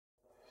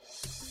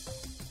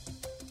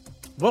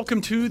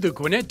Welcome to the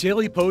Gwinnett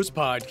Daily Post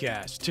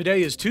podcast.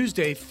 Today is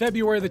Tuesday,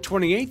 February the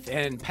 28th,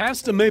 and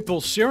pass the maple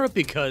syrup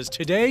because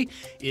today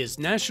is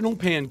National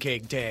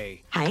Pancake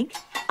Day. Hank,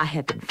 I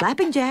have been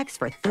flapping jacks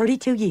for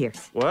 32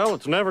 years. Well,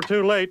 it's never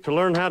too late to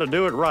learn how to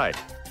do it right.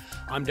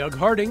 I'm Doug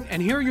Harding,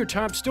 and here are your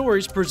top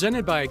stories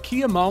presented by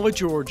Kia Mall of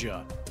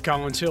Georgia.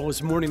 Collins Hill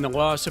is mourning the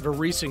loss of a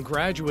recent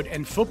graduate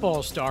and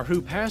football star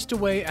who passed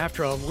away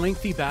after a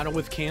lengthy battle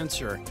with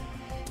cancer.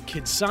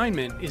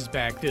 Kidsignment is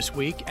back this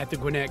week at the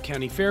Gwinnett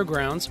County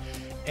Fairgrounds,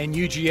 and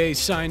UGA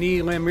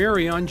signee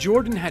Lamarion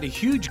Jordan had a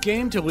huge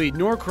game to lead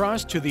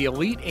Norcross to the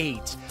Elite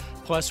Eight.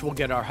 Plus, we'll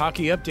get our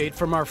hockey update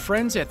from our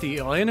friends at the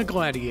Atlanta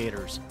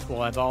Gladiators.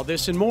 We'll have all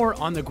this and more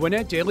on the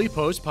Gwinnett Daily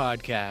Post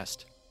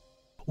podcast.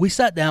 We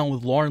sat down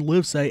with Lauren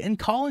Livesay and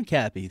Colin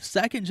Cappy,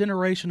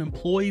 second-generation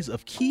employees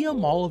of Kia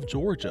Mall of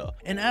Georgia,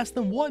 and asked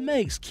them what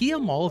makes Kia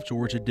Mall of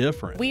Georgia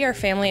different. We are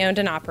family-owned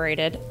and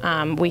operated.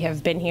 We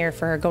have been here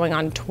for going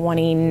on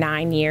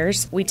 29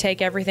 years. We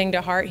take everything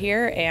to heart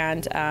here,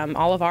 and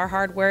all of our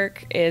hard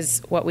work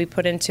is what we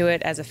put into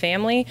it as a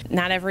family.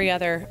 Not every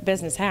other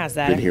business has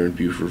that. Been here in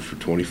Buford for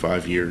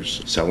 25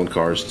 years, selling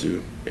cars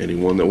to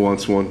anyone that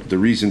wants one. The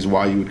reasons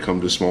why you would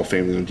come to a small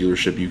family-owned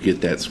dealership, you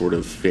get that sort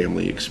of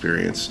family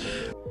experience.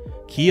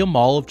 Kia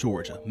Mall of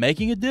Georgia,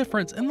 making a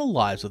difference in the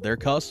lives of their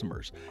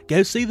customers.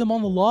 Go see them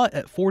on the lot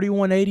at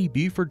 4180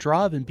 Buford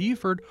Drive in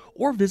Buford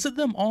or visit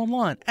them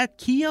online at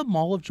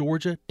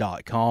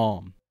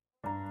kiamallofgeorgia.com.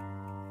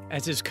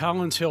 As his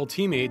Collins Hill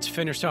teammates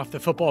finished off the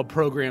football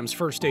program's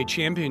first state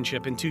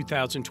championship in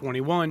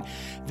 2021,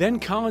 then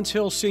Collins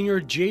Hill senior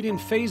Jaden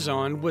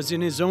Faison was in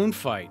his own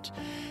fight.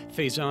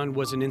 Faison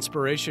was an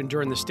inspiration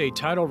during the state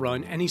title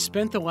run, and he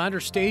spent the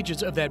latter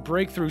stages of that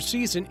breakthrough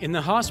season in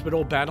the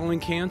hospital battling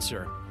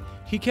cancer.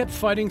 He kept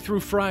fighting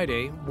through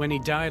Friday when he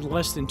died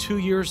less than 2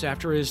 years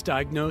after his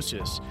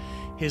diagnosis.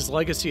 His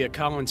legacy at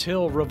Collins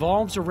Hill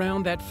revolves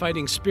around that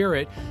fighting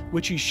spirit,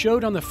 which he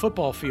showed on the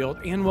football field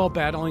and while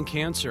battling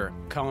cancer.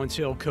 Collins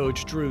Hill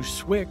coach Drew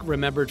Swick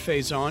remembered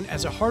Faison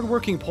as a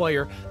hardworking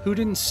player who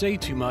didn't say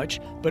too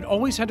much, but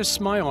always had a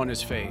smile on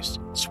his face.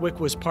 Swick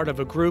was part of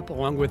a group,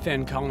 along with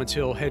then Collins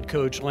Hill head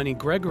coach Lenny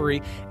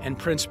Gregory and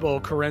principal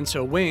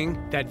Corenzo Wing,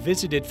 that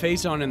visited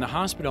Faison in the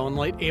hospital in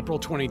late April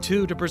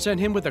 22 to present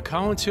him with a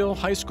Collins Hill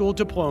High School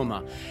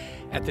diploma.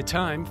 At the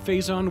time,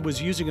 Faison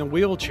was using a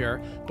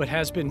wheelchair, but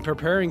has been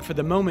preparing for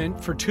the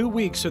moment for 2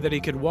 weeks so that he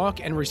could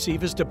walk and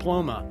receive his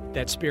diploma.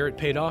 That spirit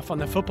paid off on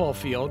the football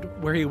field,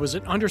 where he was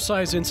an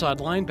undersized inside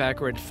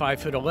linebacker at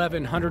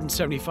 5'11",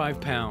 175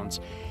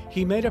 pounds.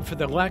 He made up for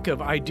the lack of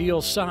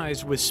ideal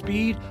size with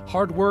speed,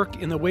 hard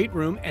work in the weight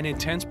room, and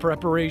intense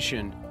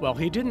preparation. While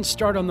he didn't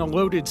start on the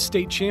loaded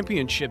state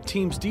championship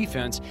team's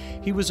defense,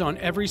 he was on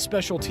every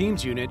special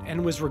teams unit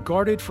and was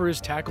regarded for his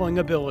tackling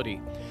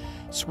ability.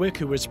 Swick,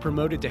 who was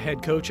promoted to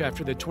head coach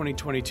after the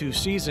 2022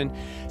 season,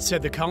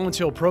 said the Collins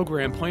Hill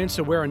program plans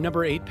to wear a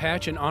number 8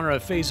 patch in honor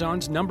of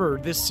Faison's number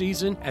this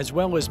season, as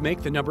well as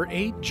make the number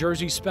 8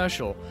 jersey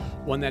special,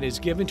 one that is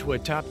given to a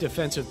top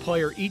defensive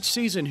player each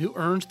season who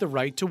earns the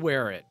right to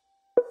wear it.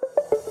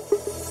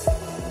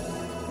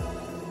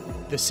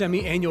 The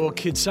semi-annual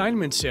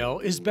Kidsignment Sale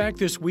is back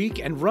this week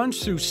and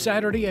runs through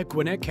Saturday at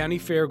Gwinnett County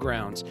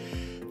Fairgrounds.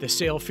 The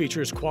sale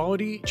features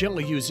quality,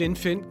 gently used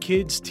infant,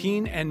 kids,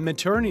 teen, and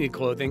maternity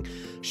clothing,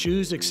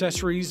 shoes,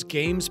 accessories,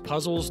 games,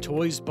 puzzles,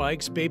 toys,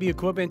 bikes, baby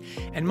equipment,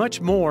 and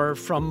much more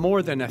from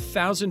more than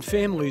 1,000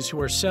 families who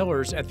are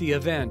sellers at the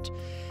event.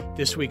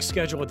 This week's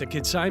schedule at the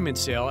Kidsignment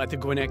Sale at the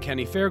Gwinnett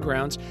County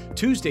Fairgrounds,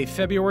 Tuesday,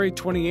 February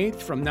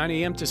 28th from 9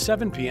 a.m. to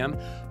 7 p.m.,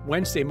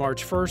 Wednesday,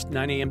 March 1st,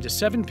 9 a.m. to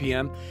 7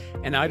 p.m.,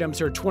 and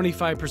items are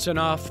 25%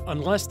 off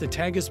unless the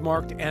tag is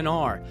marked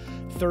NR.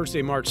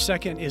 Thursday, March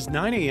 2nd is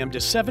 9 a.m.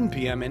 to 7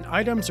 p.m., and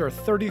items are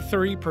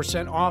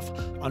 33% off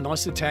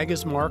unless the tag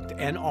is marked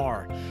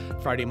NR.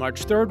 Friday,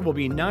 March 3rd will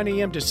be 9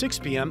 a.m. to 6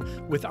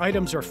 p.m., with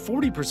items are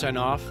 40%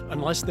 off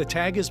unless the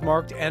tag is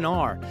marked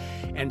NR.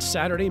 And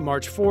Saturday,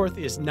 March 4th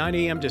is 9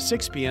 a.m. to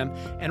 6 p.m.,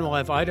 and we'll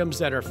have items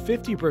that are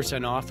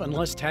 50% off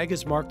unless tag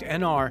is marked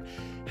NR.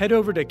 Head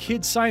over to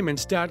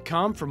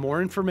kidsimon's.com for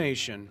more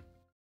information.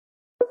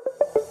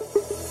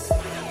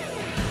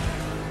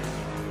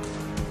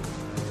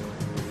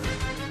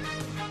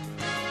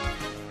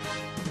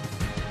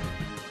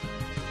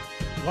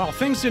 While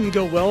things didn't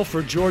go well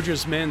for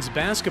Georgia's men's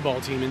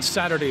basketball team in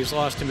Saturday's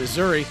loss to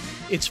Missouri,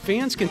 its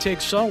fans can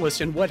take solace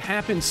in what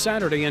happened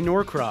Saturday in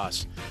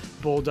Norcross.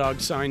 Bulldog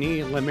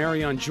signee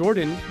Lamarion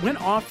Jordan went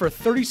off for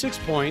 36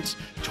 points,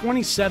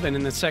 27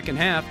 in the second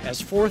half,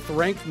 as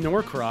fourth-ranked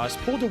Norcross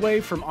pulled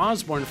away from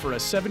Osborne for a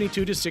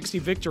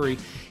 72-60 victory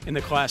in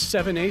the Class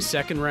 7A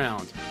second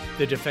round.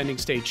 The defending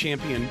state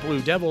champion Blue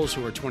Devils,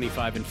 who are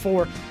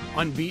 25-4,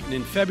 unbeaten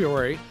in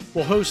February,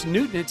 will host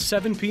Newton at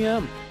 7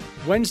 p.m.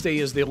 Wednesday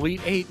is the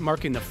Elite Eight,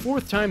 marking the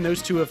fourth time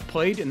those two have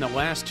played in the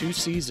last 2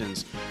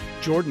 seasons.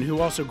 Jordan, who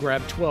also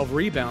grabbed 12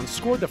 rebounds,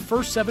 scored the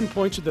first 7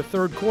 points of the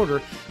third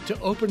quarter to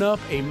open up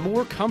a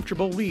more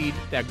comfortable lead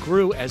that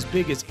grew as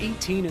big as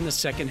 18 in the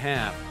second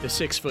half. The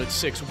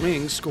 6'6"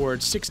 wing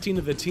scored 16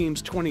 of the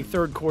team's 20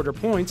 third quarter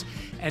points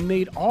and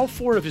made all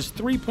 4 of his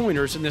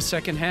three-pointers in the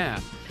second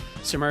half.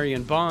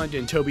 Samarian Bond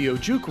and Toby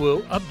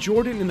Ojukwu upped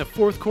Jordan in the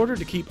fourth quarter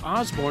to keep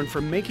Osborne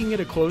from making it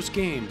a close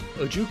game.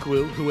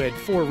 Ojukwu, who had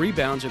 4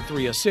 rebounds and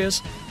 3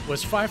 assists,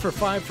 was 5 for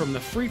 5 from the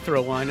free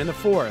throw line in the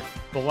fourth.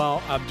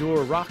 Bilal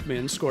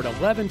Abdur-Rahman scored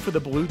 11 for the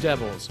Blue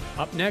Devils.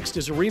 Up next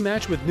is a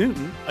rematch with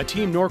Newton, a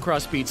team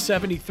Norcross beat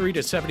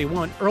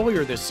 73-71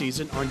 earlier this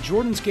season on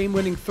Jordan's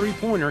game-winning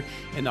three-pointer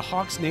in the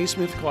Hawks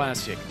Naismith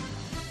Classic.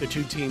 The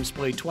two teams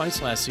played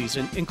twice last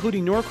season,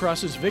 including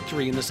Norcross's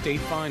victory in the state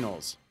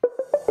finals.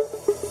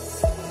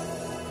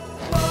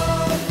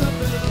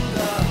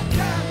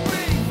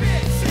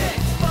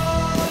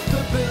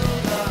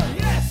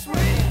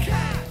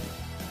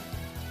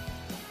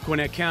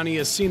 Gwinnett County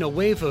has seen a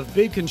wave of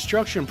big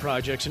construction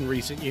projects in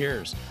recent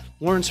years.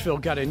 Lawrenceville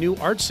got a new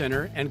art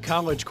center and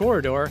college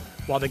corridor,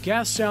 while the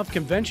Gas South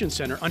Convention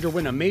Center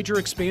underwent a major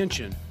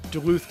expansion.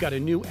 Duluth got a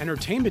new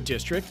entertainment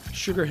district,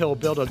 Sugar Hill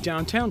built a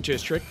downtown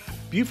district,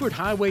 Buford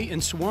Highway in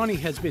Suwanee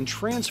has been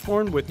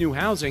transformed with new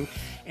housing,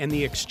 and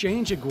the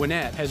Exchange at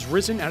Gwinnett has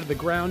risen out of the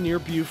ground near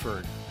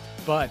Buford.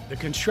 But the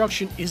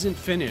construction isn't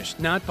finished,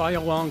 not by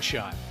a long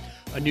shot.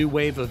 A new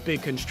wave of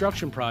big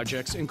construction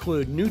projects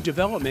include new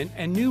development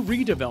and new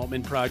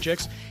redevelopment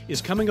projects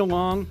is coming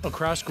along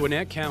across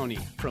Gwinnett County.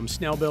 From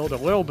Snellville to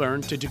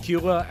Lilburn to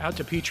Decula out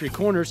to Petrie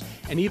Corners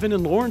and even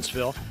in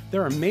Lawrenceville,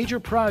 there are major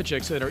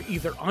projects that are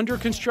either under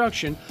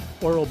construction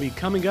or will be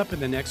coming up in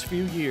the next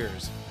few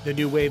years. The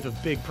new wave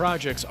of big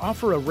projects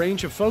offer a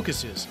range of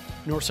focuses.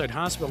 Northside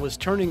Hospital is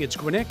turning its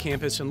Gwinnett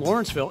campus in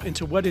Lawrenceville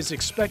into what is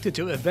expected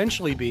to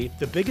eventually be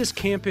the biggest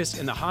campus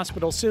in the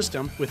hospital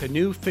system with a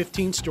new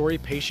 15-story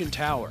patient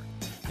tower.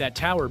 That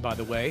tower, by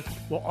the way,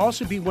 will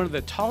also be one of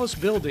the tallest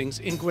buildings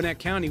in Gwinnett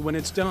County when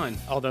it's done,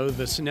 although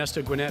the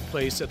Sonesta Gwinnett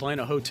Place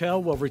Atlanta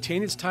Hotel will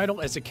retain its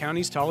title as the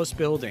county's tallest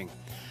building.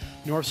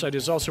 Northside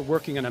is also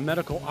working on a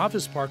medical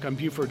office park on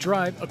Buford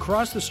Drive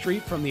across the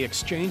street from the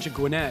Exchange at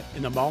Gwinnett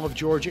in the Mall of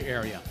Georgia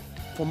area.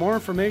 For more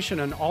information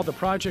on all the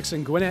projects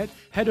in Gwinnett,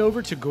 head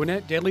over to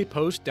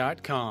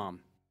GwinnettDailyPost.com.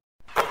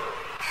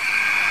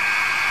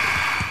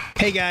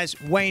 Hey guys,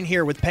 Wayne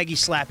here with Peggy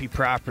Slappy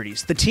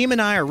Properties. The team and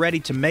I are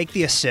ready to make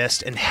the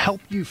assist and help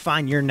you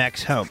find your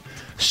next home.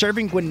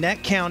 Serving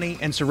Gwinnett County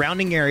and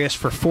surrounding areas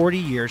for 40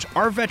 years,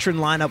 our veteran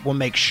lineup will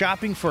make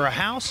shopping for a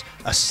house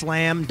a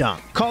slam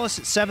dunk. Call us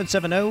at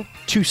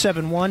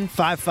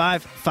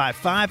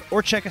 770-271-5555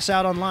 or check us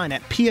out online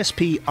at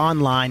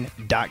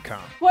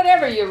psponline.com.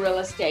 Whatever your real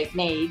estate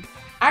need,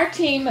 our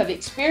team of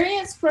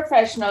experienced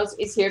professionals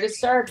is here to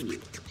serve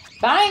you.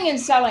 Buying and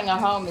selling a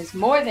home is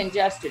more than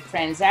just a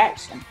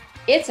transaction.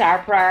 It's our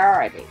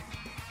priority.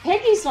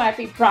 Peggy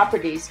Slappy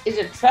Properties is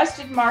a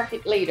trusted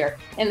market leader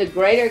in the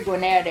greater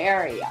Gwinnett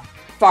area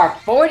for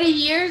 40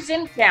 years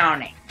and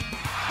counting.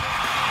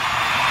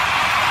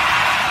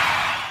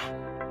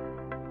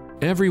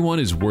 Everyone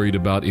is worried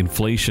about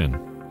inflation,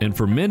 and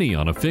for many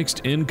on a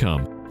fixed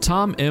income,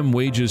 Tom M.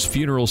 Wages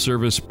Funeral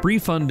Service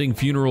pre-funding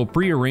funeral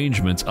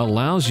prearrangements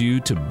allows you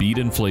to beat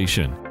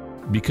inflation.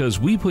 Because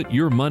we put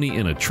your money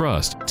in a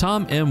trust,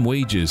 Tom M.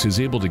 Wages is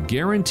able to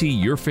guarantee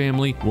your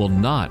family will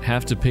not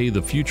have to pay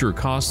the future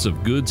costs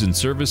of goods and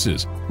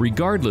services,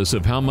 regardless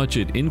of how much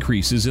it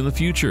increases in the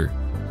future.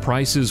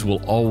 Prices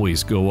will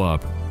always go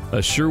up.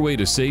 A sure way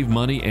to save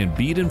money and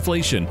beat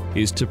inflation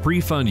is to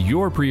pre-fund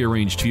your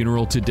prearranged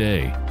funeral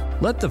today.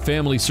 Let the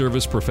family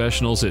service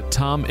professionals at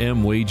Tom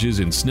M. Wages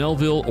in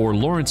Snellville or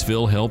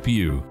Lawrenceville help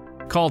you.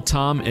 Call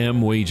Tom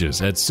M.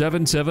 Wages at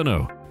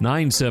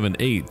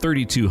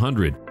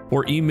 770-978-3200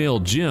 or email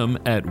Jim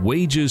at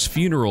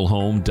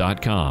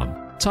wagesfuneralhome.com.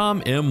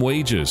 Tom M.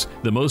 Wages,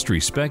 the most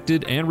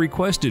respected and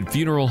requested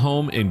funeral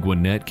home in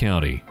Gwinnett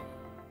County.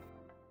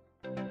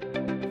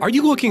 Are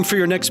you looking for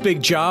your next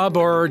big job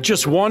or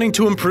just wanting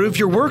to improve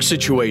your work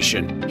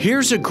situation?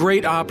 Here's a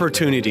great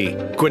opportunity.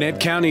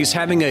 Gwinnett County is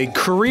having a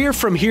Career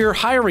From Here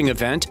hiring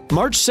event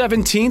March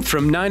 17th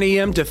from 9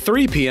 a.m. to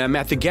 3 p.m.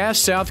 at the Gas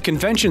South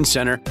Convention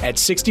Center at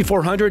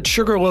 6400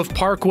 Sugarloaf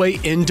Parkway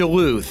in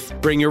Duluth.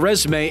 Bring your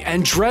resume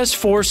and dress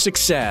for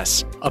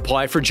success.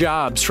 Apply for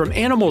jobs from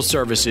animal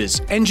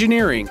services,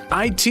 engineering,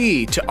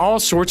 IT, to all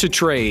sorts of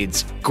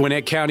trades.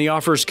 Gwinnett County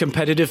offers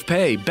competitive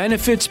pay,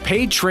 benefits,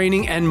 paid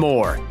training, and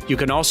more. You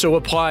can also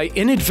apply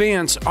in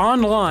advance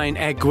online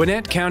at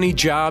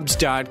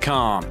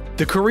GwinnettCountyJobs.com.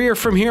 The Career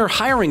From Here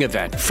hiring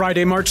event,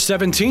 Friday, March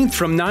 17th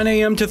from 9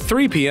 a.m. to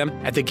 3 p.m.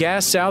 at the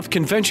Gas South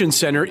Convention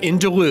Center in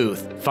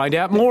Duluth. Find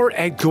out more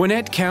at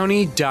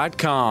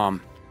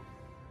GwinnettCounty.com.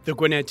 The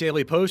Gwinnett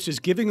Daily Post is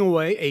giving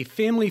away a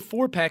family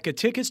 4-pack of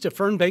tickets to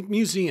Fernbank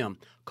Museum.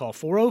 Call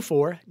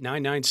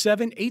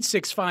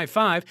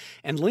 404-997-8655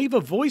 and leave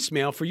a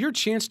voicemail for your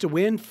chance to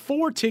win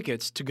 4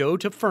 tickets to go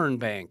to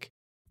Fernbank.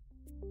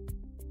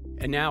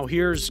 And now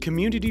here's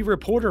community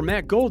reporter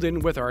Matt Golden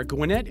with our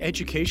Gwinnett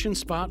Education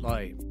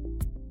Spotlight.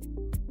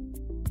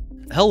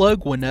 Hello,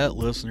 Gwinnett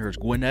listeners.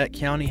 Gwinnett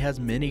County has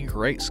many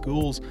great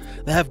schools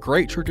that have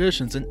great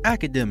traditions in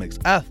academics,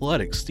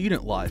 athletics,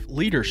 student life,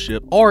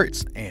 leadership,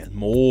 arts, and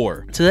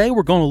more. Today,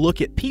 we're going to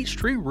look at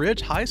Peachtree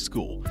Ridge High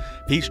School.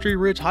 Peachtree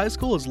Ridge High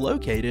School is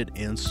located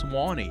in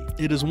Suwanee.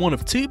 It is one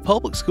of two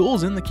public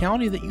schools in the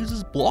county that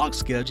uses block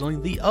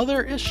scheduling. The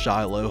other is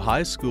Shiloh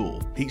High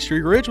School.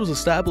 Peachtree Ridge was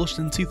established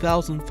in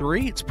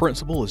 2003. Its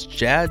principal is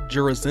Chad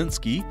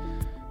Jurazinski.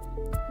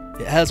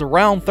 It has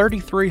around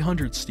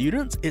 3,300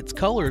 students. Its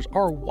colors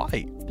are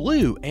white,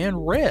 blue,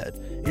 and red.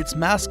 Its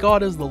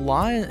mascot is the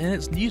lion, and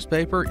its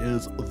newspaper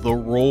is The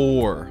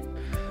Roar.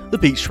 The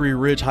Peachtree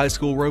Ridge High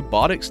School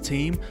robotics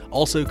team,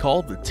 also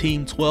called the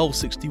Team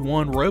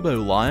 1261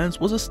 Robo Lions,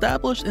 was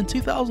established in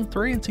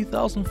 2003 and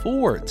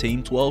 2004.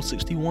 Team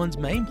 1261's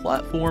main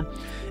platform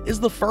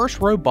is the first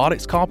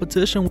robotics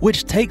competition,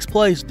 which takes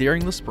place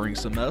during the spring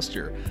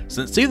semester.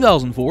 Since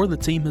 2004, the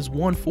team has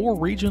won 4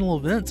 regional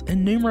events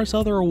and numerous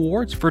other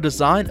awards for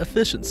design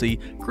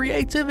efficiency,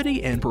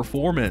 creativity, and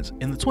performance.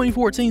 In the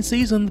 2014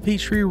 season, the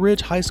Peachtree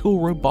Ridge High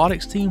School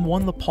robotics team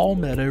won the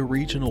Palmetto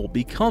Regional,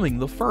 becoming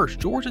the first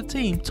Georgia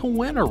team to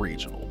win a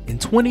regional. In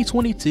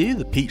 2022,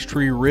 the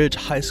Peachtree Ridge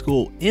High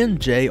School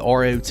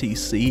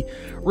NJROTC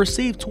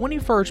received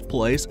 21st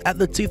place at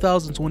the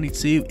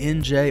 2022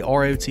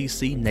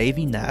 NJROTC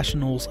Navy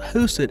Nationals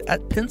hosted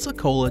at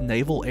Pensacola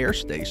Naval Air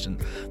Station.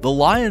 The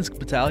Lions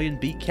Battalion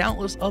beat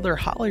countless other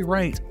highly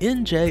ranked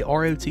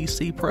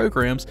NJROTC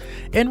programs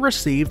and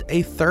received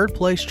a 3rd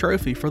place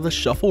trophy for the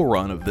Shuffle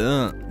Run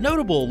event.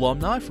 Notable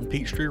alumni from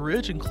Peachtree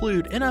Ridge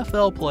include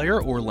NFL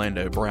player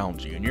Orlando Brown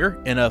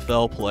Jr.,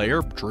 NFL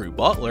player Drew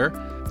Butler,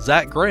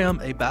 Zach Graham,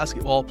 a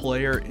basketball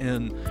player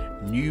in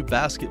New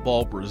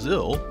Basketball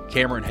Brazil,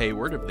 Cameron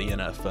Hayward of the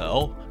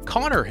NFL,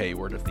 Connor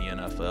Hayward of the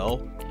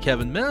NFL,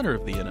 Kevin Minner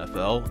of the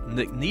NFL,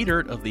 Nick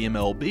Neidert of the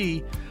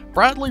MLB,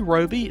 Bradley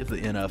Roby of the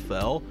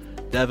NFL,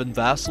 Devin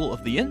Vassell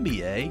of the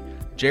NBA,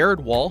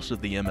 Jared Walsh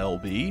of the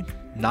MLB,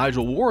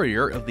 Nigel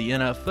Warrior of the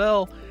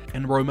NFL,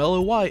 and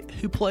Romello White,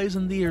 who plays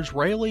in the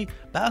Israeli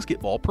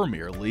Basketball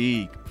Premier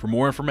League. For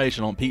more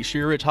information on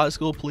Peachtree Ridge High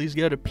School, please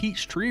go to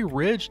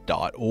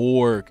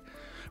peachtreeridge.org.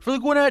 For the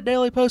Gwinnett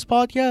Daily Post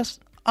podcast,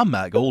 I'm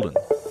Matt Golden.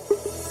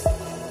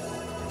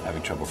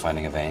 Having trouble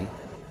finding a vein?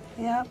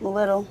 Yeah, a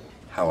little.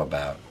 How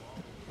about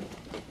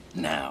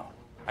now?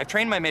 I've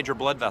trained my major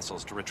blood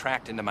vessels to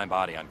retract into my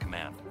body on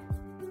command.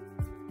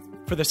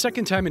 For the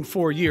second time in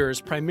 4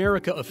 years,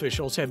 Primerica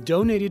officials have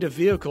donated a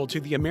vehicle to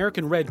the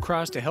American Red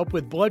Cross to help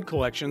with blood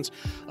collections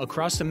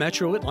across the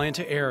metro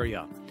Atlanta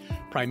area.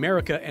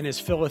 Primerica and his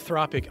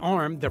philanthropic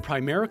arm, the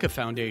Primerica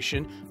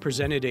Foundation,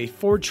 presented a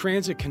Ford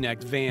Transit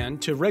Connect van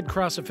to Red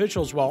Cross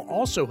officials while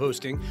also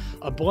hosting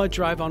a blood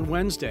drive on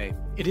Wednesday.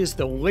 It is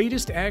the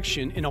latest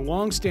action in a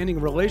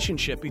long-standing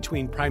relationship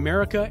between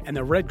Primerica and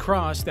the Red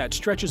Cross that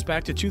stretches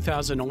back to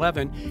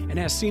 2011 and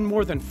has seen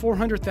more than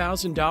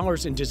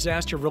 $400,000 in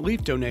disaster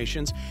relief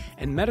donations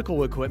and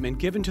medical equipment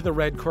given to the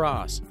Red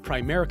Cross.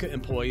 Primerica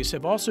employees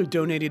have also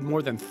donated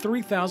more than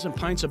 3,000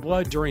 pints of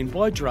blood during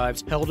blood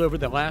drives held over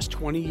the last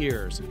 20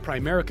 years.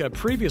 Primerica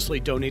previously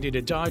donated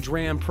a Dodge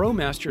Ram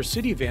ProMaster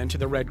City van to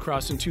the Red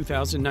Cross in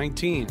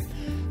 2019.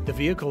 The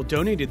vehicle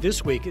donated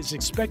this week is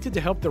expected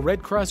to help the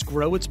Red Cross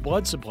grow its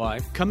blood supply,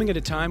 coming at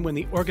a time when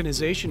the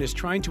organization is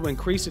trying to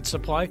increase its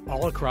supply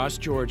all across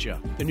Georgia.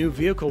 The new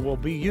vehicle will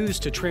be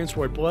used to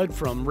transport blood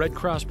from Red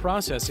Cross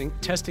processing,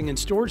 testing, and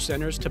storage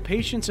centers to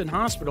patients in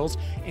hospitals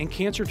and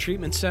cancer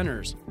treatment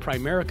centers.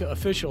 Primerica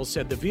officials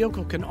said the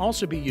vehicle can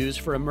also be used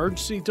for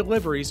emergency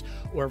deliveries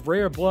or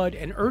rare blood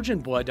and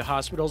urgent blood to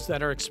hospitals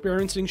that are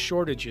experiencing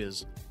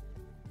shortages.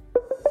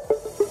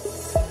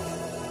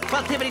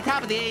 Well, tippity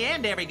top of the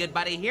AM to every good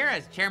buddy here.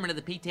 As chairman of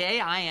the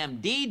PTA, I am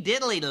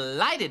diddly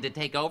delighted to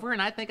take over,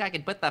 and I think I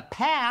can put the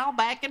PAL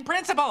back in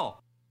principal.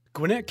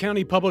 Gwinnett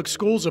County Public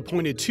Schools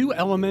appointed 2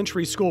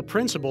 elementary school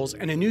principals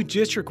and a new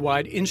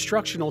district-wide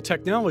instructional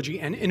technology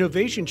and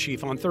innovation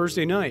chief on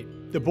Thursday night.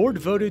 The board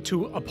voted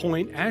to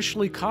appoint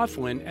Ashley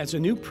Coughlin as a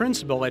new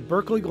principal at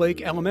Berkeley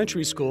Lake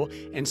Elementary School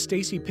and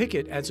Stacy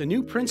Pickett as a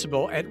new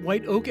principal at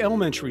White Oak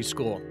Elementary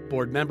School.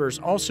 Board members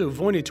also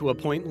voted to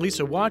appoint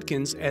Lisa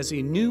Watkins as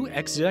a new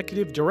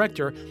executive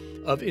director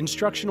of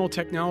instructional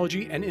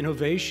technology and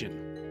innovation.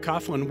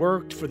 Coughlin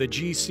worked for the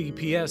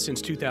GCPS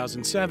since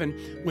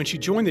 2007 when she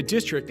joined the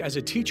district as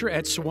a teacher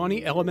at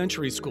Suwanee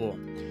Elementary School.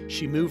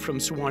 She moved from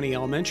Suwanee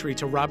Elementary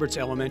to Roberts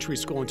Elementary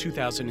School in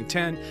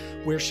 2010,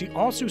 where she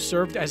also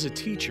served as a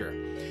teacher.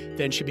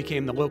 Then she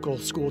became the local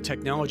school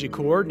technology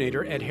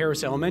coordinator at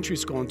Harris Elementary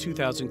School in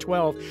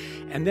 2012,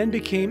 and then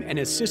became an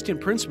assistant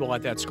principal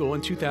at that school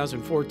in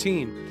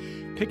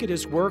 2014. Pickett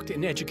has worked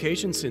in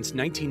education since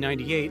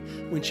 1998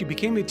 when she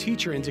became a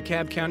teacher in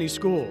DeKalb County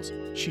Schools.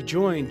 She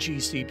joined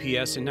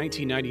GCPS in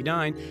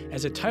 1999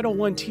 as a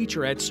Title I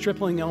teacher at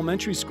Stripling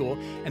Elementary School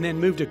and then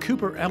moved to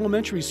Cooper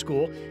Elementary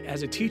School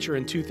as a teacher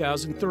in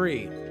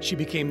 2003. She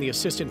became the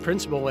assistant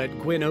principal at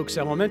Gwynn Oaks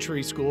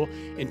Elementary School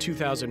in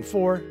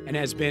 2004 and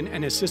has been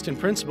an assistant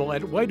principal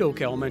at White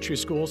Oak Elementary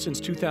School since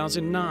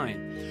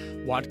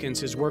 2009. Watkins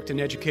has worked in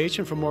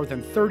education for more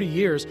than 30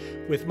 years,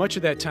 with much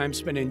of that time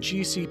spent in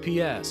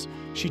GCPS.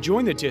 She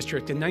joined the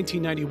district in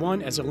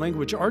 1991 as a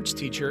language arts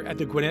teacher at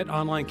the Gwinnett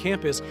Online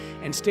campus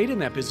and stayed in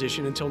that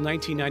position until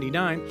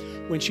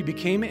 1999 when she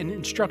became an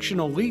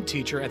instructional lead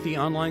teacher at the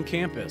online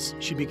campus.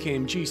 She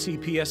became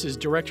GCPS's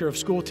Director of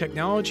School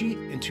Technology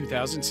in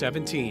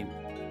 2017.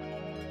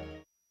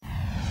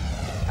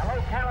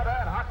 Hello, Canada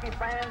and hockey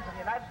fans in the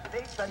United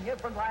States and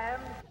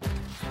Newfoundland.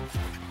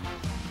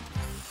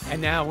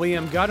 And now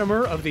Liam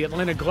Gottimer of the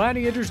Atlanta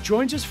Gladiators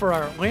joins us for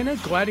our Atlanta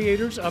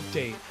Gladiators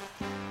update.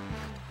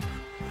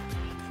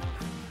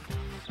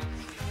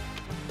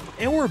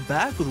 And we're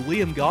back with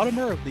Liam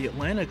Gottimer of the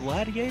Atlanta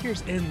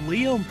Gladiators. And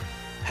Liam,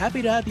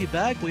 happy to have you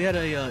back. We had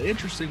a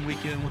interesting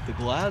weekend with the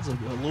Glads, a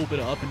little bit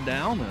of up and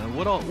down.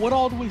 What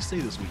all do we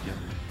see this weekend?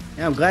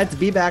 Yeah, I'm glad to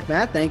be back,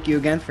 Matt. Thank you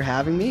again for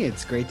having me.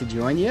 It's great to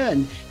join you.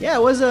 And yeah,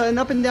 it was an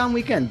up and down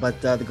weekend,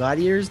 but the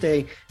Gladiators,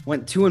 they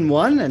went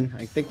 2-1, and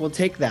I think we'll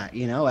take that,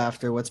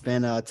 after what's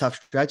been a tough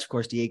stretch. Of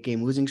course, the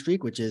 8-game losing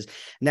streak, which is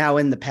now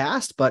in the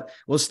past, but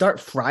we'll start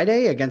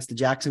Friday against the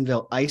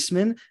Jacksonville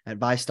Icemen at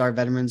VyStar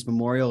Veterans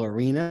Memorial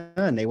Arena.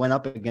 And they went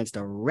up against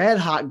a red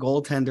hot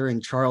goaltender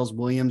in Charles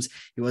Williams.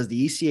 He was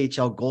the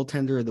ECHL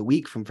goaltender of the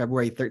week from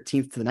February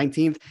 13th to the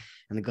 19th.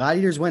 And the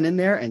Gladiators went in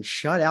there and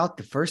shut out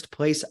the first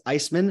place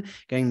Icemen,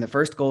 getting the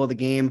first goal of the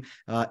game,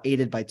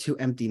 aided by 2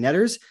 empty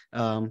netters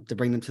to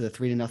bring them to the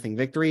 3-0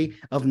 victory.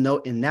 Of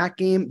note in that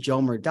game, Joe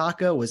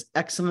Murdaka was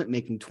excellent,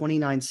 making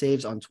 29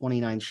 saves on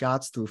 29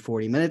 shots through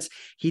 40 minutes.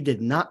 He did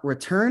not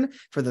return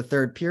for the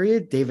third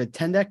period. David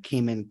Tendek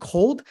came in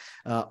cold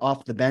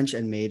off the bench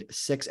and made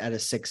 6 out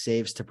of 6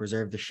 saves to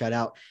preserve the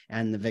shutout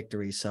and the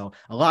victory. So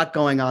a lot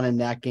going on in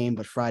that game,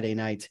 but Friday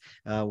night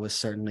was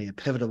certainly a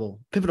pivotal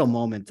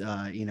moment,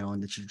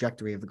 in the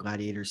trajectory of the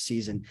Gladiators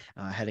season,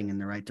 heading in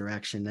the right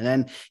direction. And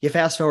then you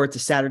fast forward to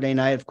Saturday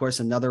night, of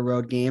course, another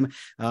road game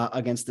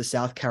against the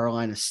South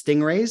Carolina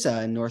Stingrays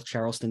in North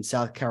Charleston,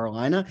 South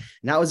Carolina.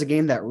 And that was a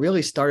game that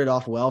really started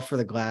off well for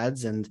the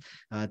Glads and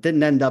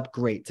didn't end up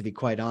great, to be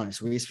quite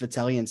honest. Reese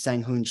Vitelli and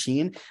Sang-Hoon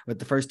Sheen with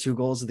the first 2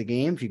 goals of the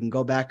game. If you can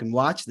go back and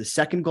watch the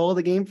second goal of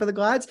the game for the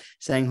Glads,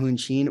 Sang-Hoon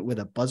Sheen with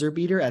a buzzer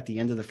beater at the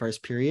end of the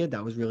first period.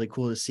 That was really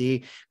cool to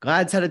see.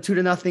 Glads had a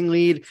 2-0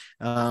 lead,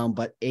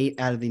 but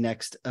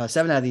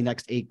 7 out of the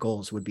next 8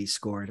 goals would be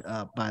scored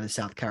by the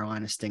South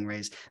Carolina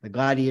Stingrays. The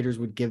Gladiators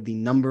would give the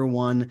number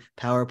 1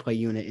 power play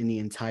unit in the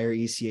entire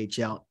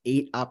ECHL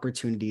 8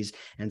 opportunities,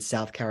 and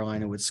South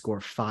Carolina would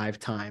score 5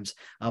 times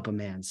up a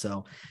man.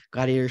 So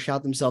Gladiators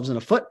shot themselves in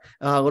the foot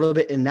a little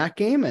bit in that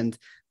game,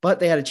 but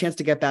they had a chance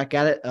to get back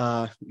at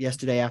it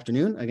yesterday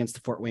afternoon against the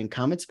Fort Wayne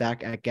Comets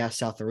back at Gas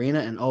South Arena.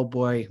 And oh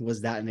boy,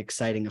 was that an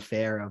exciting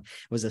affair. It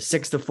was a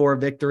 6-4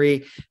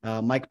 victory.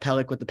 Mike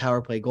Pellick with the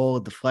power play goal,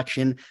 a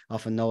deflection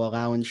off a Noah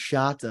Lowen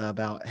shot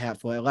about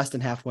less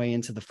than halfway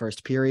into the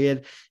first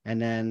period.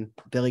 And then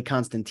Billy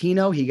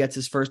Constantino, he gets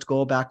his first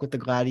goal back with the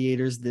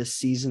Gladiators this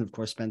season. Of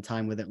course, spent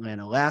time with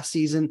Atlanta last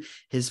season,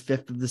 his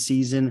 5th of the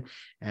season.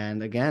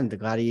 And again, the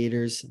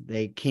Gladiators,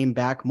 they came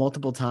back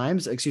multiple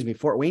times.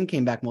 Fort Wayne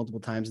came back multiple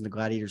times, and the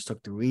Gladiators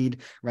took the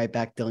lead right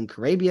back. Dylan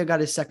Carabia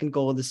got his 2nd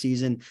goal of the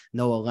season.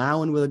 Noah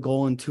Lowen with a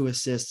goal and 2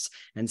 assists.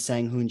 And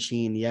Sang-Hoon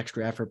Sheen, the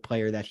extra effort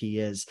player that he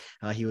is,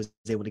 he was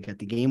able to get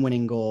the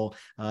game-winning goal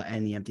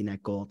and the empty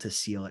net goal to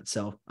seal it.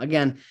 So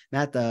again,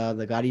 Matt,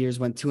 the Gladiators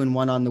went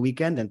 2-1 on the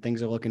weekend, and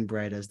things are looking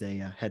bright as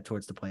they head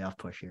towards the playoff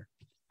push here.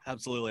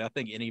 Absolutely. I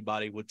think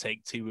anybody would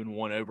take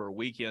 2-1 over a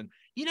weekend.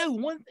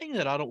 One thing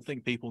that I don't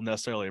think people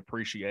necessarily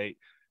appreciate,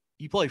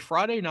 you play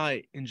Friday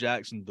night in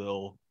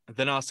Jacksonville, and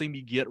then I see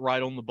you get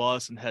right on the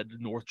bus and head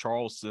to North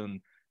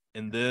Charleston,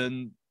 and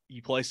then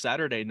you play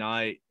Saturday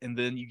night, and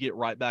then you get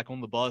right back on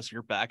the bus,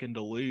 you're back in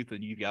Duluth,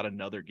 and you've got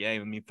another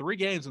game. I mean, 3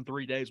 games in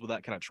 3 days with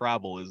that kind of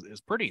travel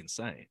is pretty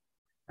insane.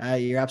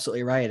 You're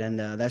absolutely right. And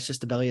that's just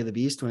the belly of the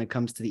beast when it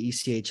comes to the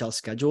ECHL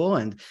schedule.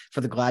 And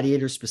for the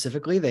Gladiators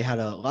specifically, they had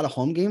a lot of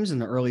home games in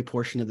the early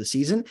portion of the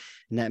season.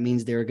 And that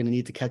means they're going to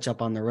need to catch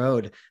up on the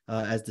road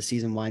as the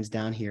season winds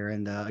down here.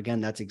 And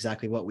again, that's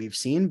exactly what we've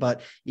seen.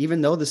 But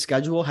even though the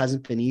schedule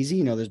hasn't been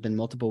easy, there's been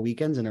multiple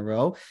weekends in a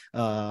row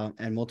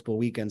and multiple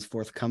weekends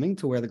forthcoming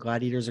to where the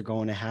Gladiators are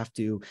going to have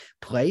to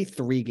play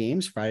 3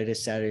 games, Friday to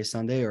Saturday,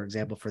 Sunday, or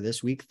example for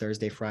this week,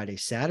 Thursday, Friday,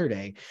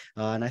 Saturday.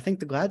 And I think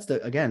the Glads,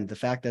 again, the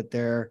fact that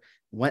they're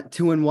went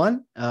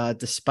 2-1,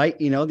 despite,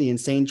 the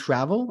insane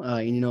travel,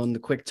 and the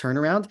quick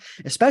turnaround,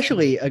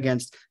 especially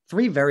against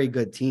 3 very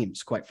good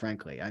teams, quite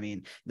frankly. I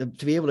mean,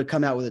 to be able to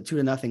come out with a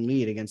 2-0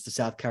 lead against the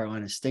South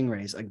Carolina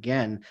Stingrays,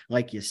 again,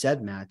 like you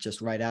said, Matt,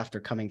 just right after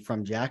coming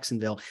from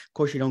Jacksonville. Of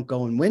course, you don't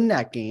go and win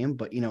that game,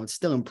 but, it's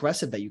still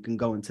impressive that you can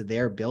go into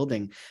their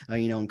building,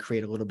 and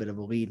create a little bit of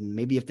a lead. And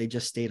maybe if they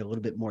just stayed a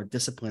little bit more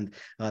disciplined,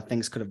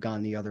 things could have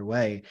gone the other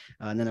way.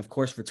 And then, of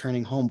course,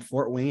 returning home,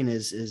 Fort Wayne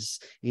is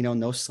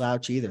no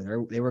slouch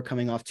either. They were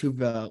coming off 2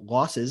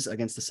 losses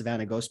against the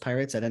Savannah Ghost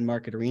Pirates at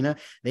Enmarket Arena.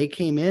 They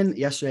came in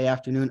yesterday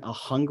afternoon a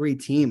hungry hungry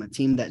team, a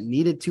team that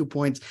needed 2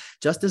 points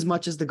just as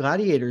much as the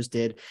Gladiators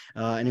did.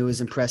 And it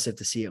was impressive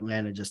to see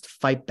Atlanta just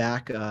fight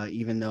back,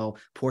 even though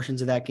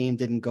portions of that game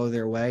didn't go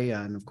their way.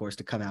 And of course,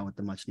 to come out with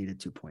the much needed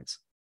 2 points.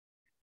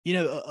 You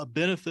know, a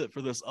benefit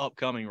for this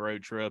upcoming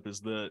road trip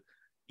is that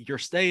you're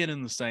staying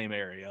in the same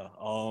area.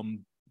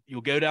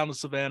 You'll go down to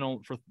Savannah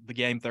for the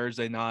game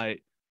Thursday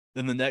night.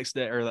 Then the next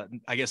day, or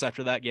I guess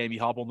after that game, you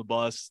hop on the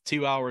bus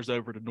 2 hours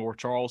over to North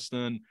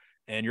Charleston,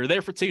 and you're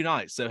there for 2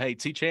 nights. So, hey,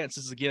 2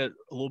 chances to get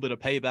a little bit of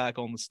payback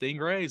on the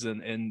Stingrays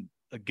and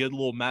a good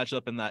little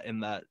matchup in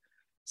that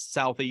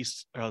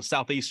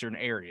southeastern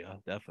area,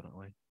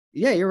 definitely.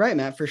 Yeah, you're right,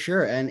 Matt, for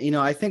sure. And, you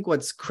know, I think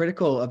what's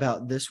critical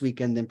about this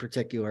weekend in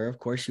particular, of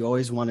course, you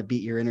always want to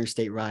beat your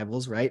interstate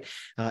rivals,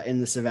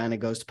 in the Savannah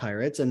Ghost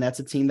Pirates. And that's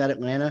a team that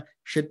Atlanta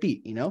should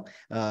beat,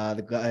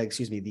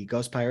 the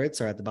Ghost Pirates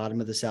are at the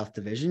bottom of the South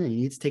Division, and you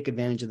need to take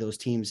advantage of those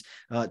teams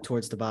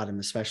towards the bottom,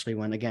 especially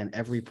when, again,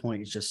 every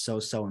point is just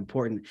so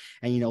important.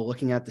 And,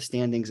 looking at the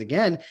standings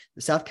again,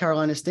 the South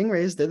Carolina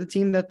Stingrays, they're the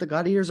team that the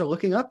Gladiators are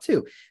looking up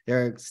to.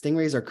 Their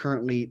Stingrays are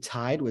currently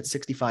tied with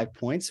 65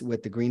 points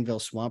with the Greenville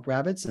Swamp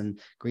Rabbits, and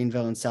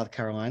Greenville and South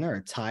Carolina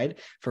are tied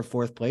for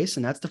 4th place.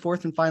 And that's the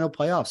 4th and final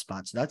playoff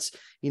spot. So that's,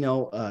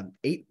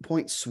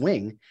 8-point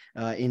swing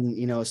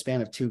in, a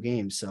span of 2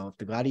 games. So if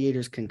the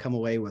Gladiators can come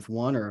away with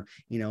 1 or,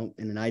 in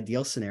an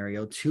ideal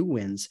scenario, 2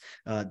 wins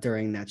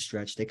during that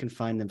stretch, they can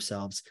find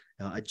themselves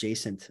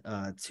adjacent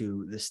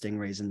to the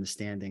Stingrays in the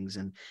standings.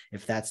 And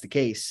if that's the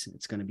case,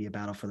 it's going to be a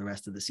battle for the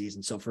rest of the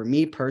season. So for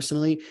me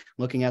personally,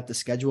 looking at the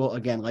schedule,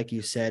 again, like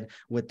you said,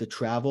 with the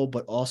travel,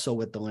 but also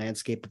with the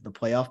landscape of the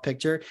playoff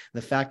picture,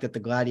 the fact that the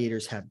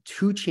Gladiators have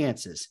 2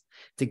 chances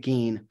to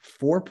gain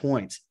 4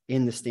 points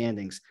in the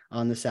standings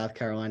on the South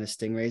Carolina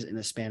Stingrays in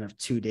a span of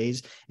 2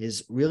 days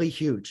is really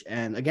huge.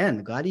 And again,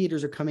 the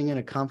Gladiators are coming in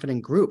a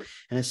confident group,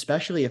 and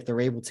especially if they're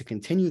able to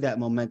continue that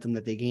momentum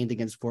that they gained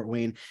against Fort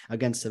Wayne,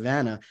 against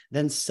Savannah,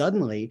 then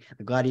suddenly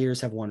the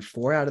Gladiators have won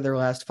 4 out of their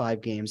last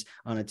 5 games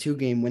on a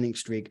 2-game winning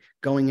streak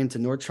going into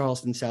North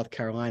Charleston, South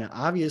Carolina,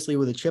 obviously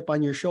with a chip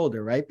on your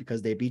shoulder, right?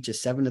 Because they beat you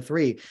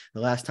 7-3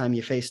 the last time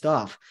you faced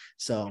off.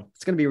 So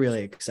it's going to be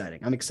really exciting.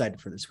 I'm excited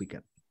for this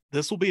weekend.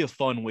 This will be a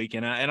fun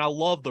weekend, and I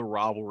love the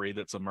rivalry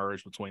that's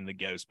emerged between the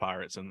Ghost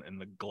Pirates and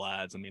the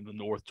Glads. I mean, the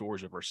North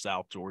Georgia versus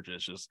South Georgia.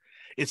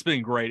 It's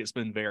been great. It's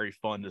been very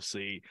fun to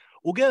see.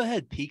 We'll go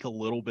ahead, peek a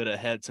little bit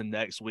ahead to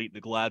next week.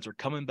 The Glads are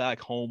coming back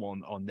home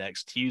on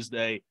next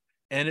Tuesday,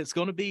 and it's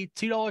going to be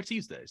 $2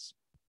 Tuesdays.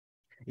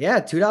 Yeah,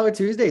 $2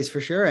 Tuesdays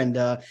for sure. And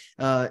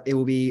it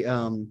will be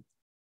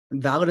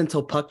valid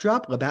until puck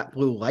drop, Labatt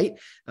Blue Light.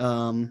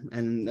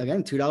 And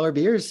again, $2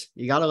 beers.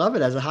 You got to love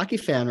it as a hockey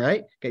fan,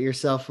 right? Get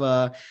yourself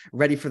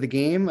ready for the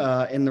game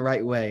in the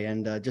right way.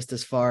 And just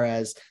as far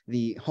as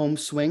the home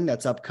swing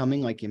that's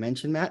upcoming, like you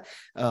mentioned, Matt,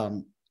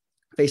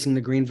 facing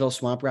the Greenville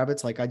Swamp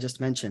Rabbits, like I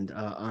just mentioned,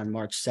 on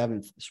March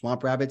 7th,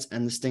 Swamp Rabbits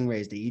and the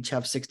Stingrays, they each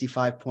have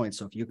 65 points.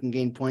 So if you can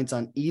gain points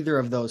on either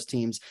of those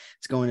teams,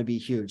 it's going to be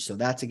huge. So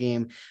that's a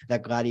game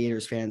that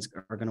Gladiators fans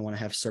are going to want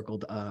to have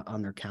circled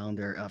on their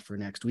calendar for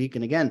next week.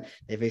 And again,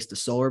 they face the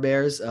Solar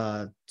Bears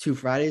 2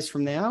 Fridays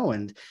from now,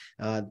 and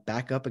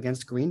back up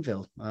against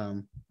Greenville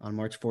on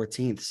March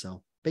 14th.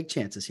 So big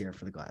chances here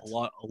for the Glads.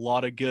 A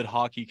lot of good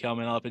hockey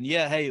coming up. And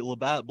yeah, hey,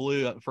 Labatt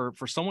Blue,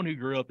 for someone who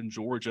grew up in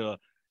Georgia,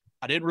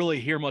 I didn't really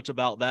hear much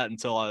about that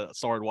until I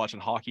started watching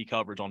hockey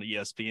coverage on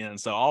ESPN.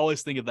 So I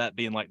always think of that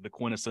being like the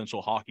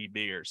quintessential hockey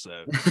beer.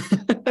 So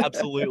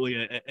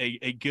absolutely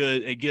a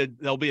good,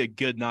 there'll be a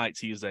good night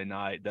Tuesday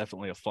night.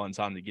 Definitely a fun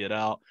time to get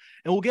out.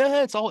 And we'll go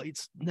ahead.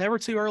 It's never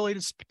too early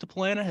to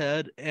plan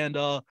ahead. And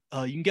you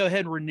can go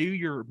ahead and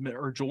renew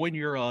join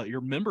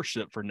your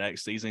membership for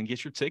next season,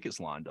 get your tickets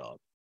lined up.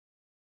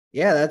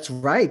 Yeah, that's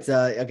right.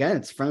 Again,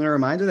 it's a friendly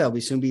reminder that will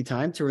soon be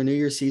time to renew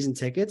your season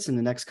tickets in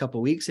the next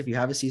couple of weeks. If you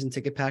have a season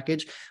ticket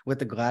package with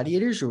the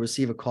Gladiators, you'll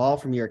receive a call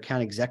from your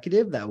account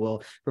executive that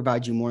will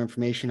provide you more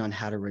information on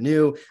how to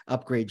renew,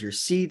 upgrade your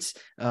seats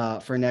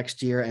for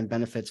next year, and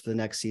benefits for the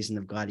next season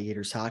of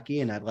Gladiators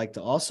hockey. And I'd like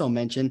to also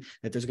mention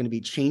that there's going to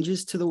be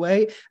changes to the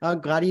way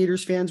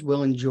Gladiators fans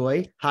will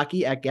enjoy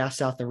hockey at Gas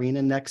South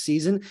Arena next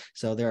season.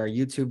 So there are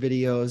YouTube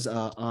videos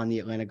on the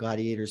Atlanta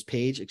Gladiators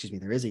page. Excuse me,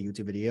 there is a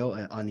YouTube video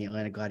on the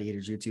Atlanta Gladiators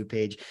YouTube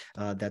page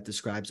that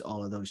describes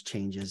all of those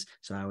changes.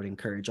 So I would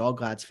encourage all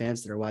Glads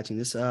fans that are watching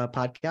this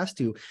podcast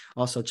to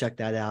also check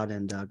that out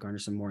and garner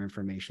some more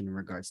information in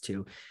regards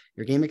to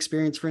your game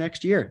experience for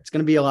next year. It's going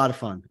to be a lot of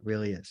fun. It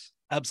really is.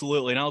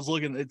 Absolutely. And I was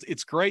looking,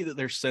 it's great that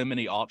there's so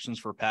many options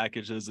for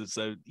packages. And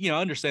so, I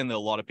understand that a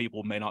lot of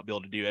people may not be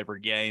able to do every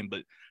game,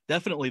 but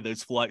definitely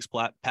those flex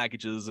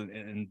packages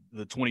and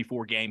the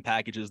 24 game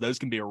packages, those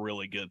can be a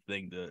really good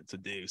thing to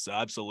do. So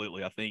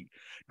absolutely. I think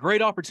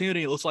great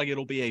opportunity. It looks like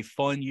it'll be a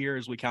fun year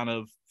as we kind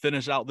of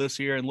finish out this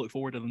year and look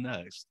forward to the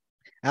next.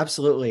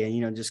 Absolutely.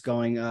 And, just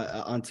going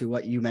onto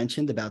what you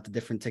mentioned about the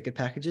different ticket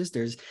packages,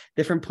 there's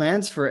different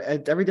plans for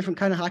every different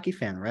kind of hockey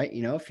fan, right?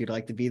 If you'd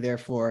like to be there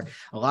for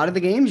a lot of the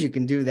games, you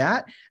can do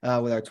that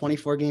with our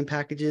 24 game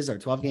packages, our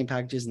 12 game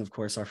packages, and of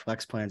course our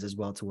flex plans as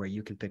well, to where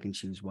you can pick and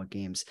choose what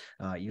games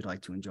you'd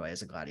like to enjoy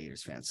as a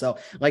Gladiators fan. So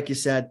like you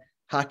said,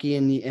 hockey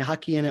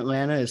in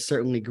Atlanta is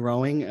certainly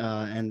growing.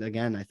 And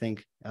again, I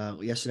think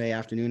yesterday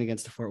afternoon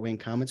against the Fort Wayne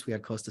Comets, we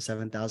had close to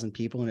 7,000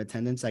 people in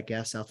attendance at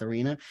Gas South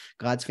Arena.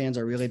 Glads fans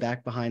are really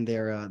back behind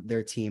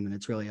their team, and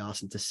it's really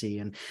awesome to see.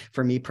 And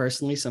for me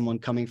personally, someone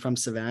coming from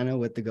Savannah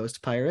with the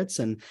Ghost Pirates,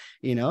 and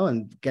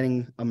and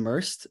getting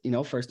immersed,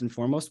 first and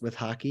foremost with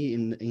hockey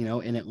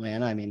in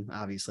Atlanta. I mean,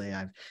 obviously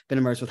I've been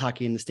immersed with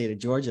hockey in the state of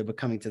Georgia, but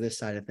coming to this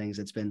side of things,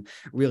 it's been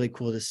really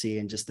cool to see,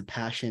 and just the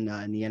passion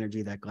and the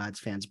energy that Glads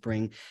fans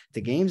bring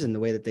to games and the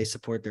way that they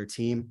support their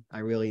team. I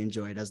really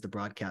enjoy it as the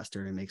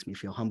broadcaster. It makes me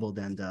feel humbled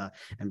and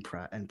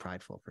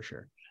prideful, for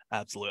sure.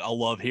 Absolutely. I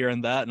love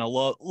hearing that. And I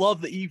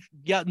love that you've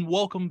gotten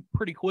welcomed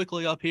pretty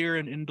quickly up here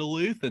in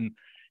Duluth. And,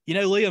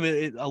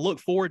 Liam, I look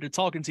forward to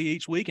talking to you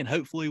each week, and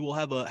hopefully we'll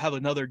have a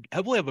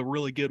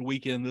really good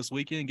weekend this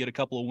weekend, get a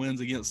couple of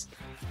wins against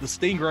the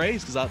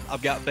Stingrays, because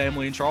I've got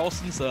family in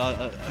Charleston. So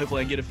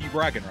hopefully I can get a few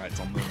bragging rights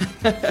on them.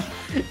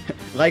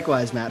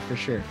 Likewise, Matt, for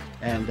sure.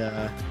 And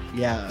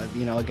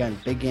again,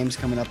 big games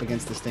coming up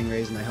against the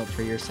Stingrays, and I hope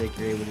for your sake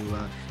you're able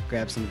to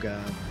grab some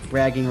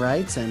bragging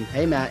rights. And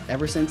hey, Matt,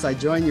 ever since I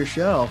joined your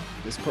show,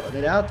 just putting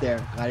it out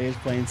there, Gladiators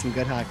playing some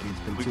good hockey. It's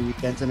been 2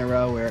 weekends in a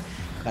row where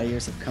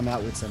Gladiators have come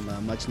out with some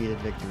much needed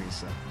victories.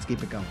 So let's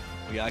keep it going.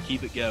 We gotta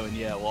keep it going.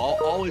 Yeah, well,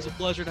 always a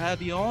pleasure to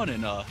have you on,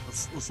 and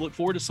let's look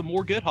forward to some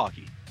more good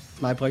hockey.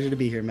 It's my pleasure to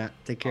be here, Matt.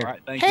 Take care. All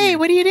right, thank you. you.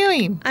 What are you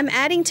doing? I'm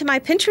adding to my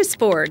Pinterest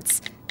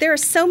boards. There are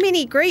so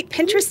many great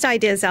Pinterest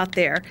ideas out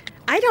there.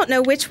 I don't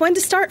know which one to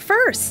start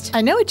first.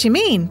 I know what you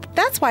mean.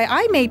 That's why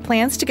I made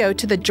plans to go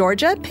to the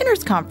Georgia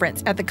Pinners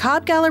Conference at the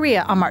Cobb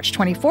Galleria on March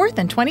 24th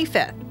and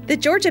 25th. The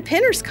Georgia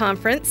Pinners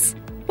Conference?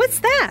 What's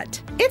that?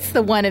 It's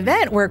the one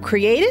event where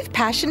creative,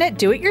 passionate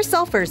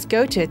do-it-yourselfers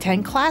go to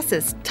attend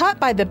classes taught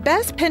by the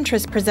best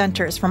Pinterest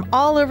presenters from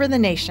all over the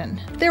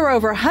nation. There are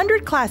over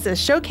 100 classes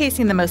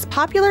showcasing the most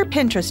popular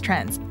Pinterest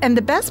trends, and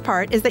the best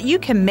part is that you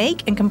can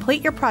make and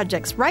complete your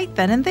projects right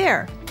then and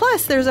there.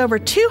 Plus, there's over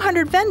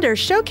 200 vendors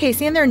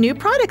showcasing their new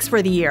products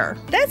for the year.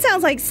 That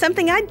sounds like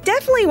something I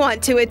definitely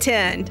want to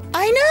attend.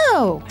 I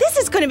know! This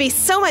is going to be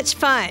so much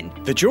fun.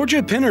 The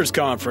Georgia Pinners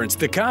Conference,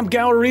 the Cobb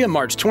Galleria,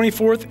 March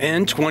 24th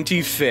and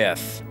 25th.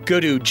 Go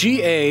to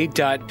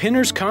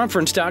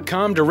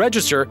ga.pinnersconference.com to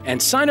register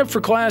and sign up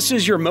for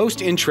classes you're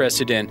most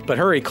interested in. But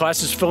hurry,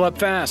 classes fill up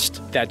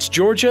fast. That's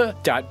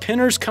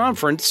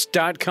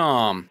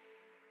georgia.pinnersconference.com.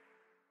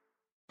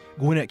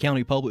 Gwinnett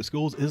County Public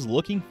Schools is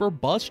looking for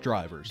bus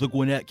drivers. The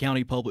Gwinnett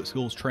County Public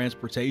Schools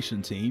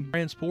transportation team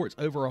transports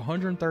over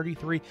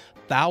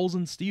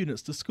 133,000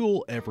 students to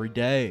school every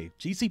day.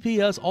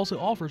 GCPS also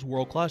offers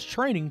world-class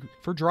training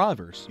for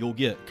drivers. You'll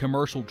get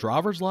commercial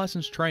driver's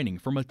license training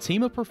from a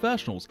team of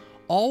professionals,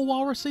 all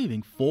while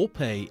receiving full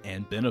pay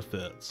and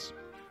benefits.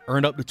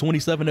 Earn up to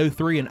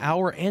 $27.03 an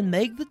hour and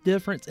make the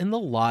difference in the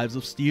lives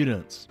of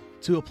students.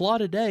 To apply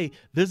today,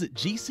 visit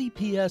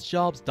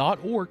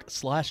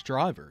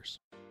gcpsjobs.org/drivers.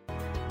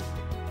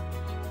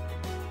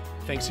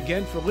 Thanks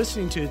again for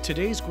listening to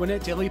today's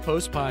Gwinnett Daily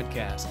Post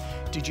podcast.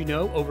 Did you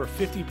know over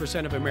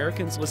 50% of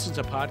Americans listen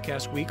to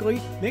podcasts weekly?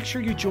 Make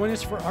sure you join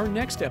us for our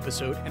next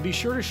episode, and be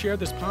sure to share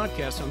this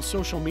podcast on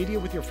social media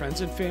with your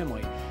friends and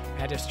family.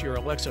 Add us to your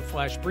Alexa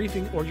Flash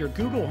Briefing or your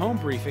Google Home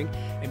Briefing,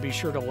 and be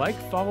sure to like,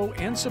 follow,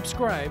 and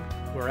subscribe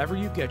wherever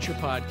you get your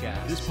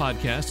podcasts. This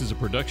podcast is a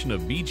production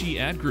of BG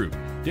Ad Group.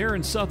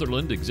 Darren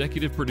Sutherland,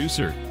 Executive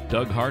Producer.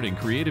 Doug Harding,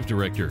 Creative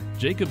Director.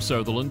 Jacob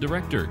Sutherland,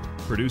 Director.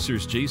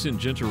 Producers Jason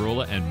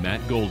Gentarola and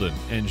Matt Golden.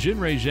 And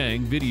Jinrei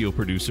Zhang, Video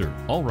Producer.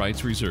 All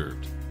rights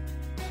reserved.